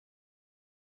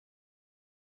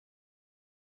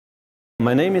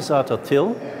My name is Arthur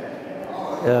Thill.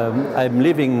 I'm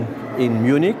living in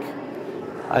Munich.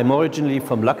 I'm originally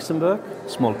from Luxembourg,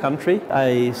 small country.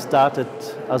 I started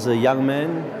as a young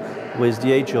man with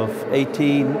the age of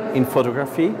 18 in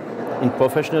photography, in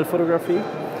professional photography,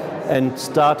 and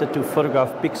started to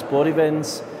photograph big sport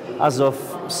events as of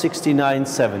 69,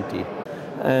 70.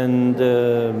 And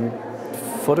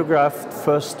photographed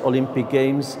first Olympic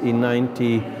Games in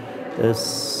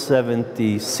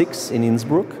 1976 in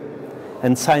Innsbruck.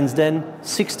 And since then,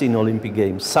 16 Olympic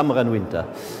Games, summer and winter.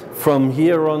 From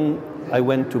here on, I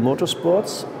went to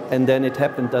motorsports, and then it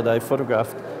happened that I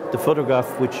photographed the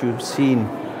photograph which you've seen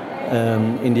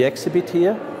in the exhibit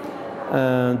here.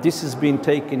 This has been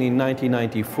taken in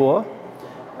 1994.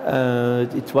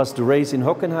 It was the race in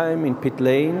Hockenheim, in pit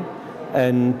lane,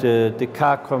 and the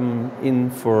car come in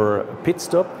for a pit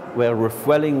stop, where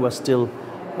refueling was still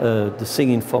the thing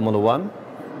in Formula One.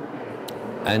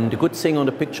 And the good thing on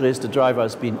the picture is the driver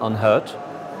has been unhurt.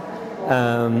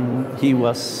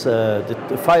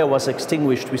 The fire was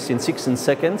extinguished within 16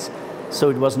 seconds, so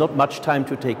it was not much time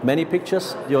to take many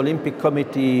pictures. The Olympic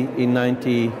Committee in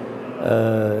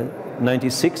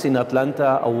 1996 in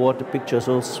Atlanta awarded the pictures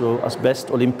also as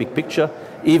best Olympic picture.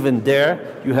 Even there,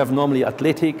 you have normally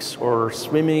athletics or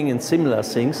swimming and similar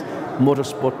things.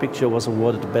 Motorsport picture was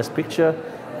awarded the best picture.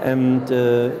 And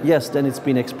yes, then it's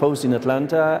been exposed in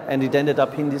Atlanta, and it ended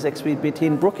up in this exhibit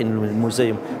in Brooklyn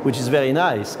Museum, which is very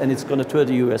nice, and it's going to tour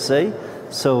the USA,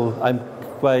 so I'm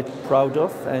quite proud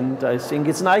of, and I think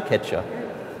it's an eye-catcher.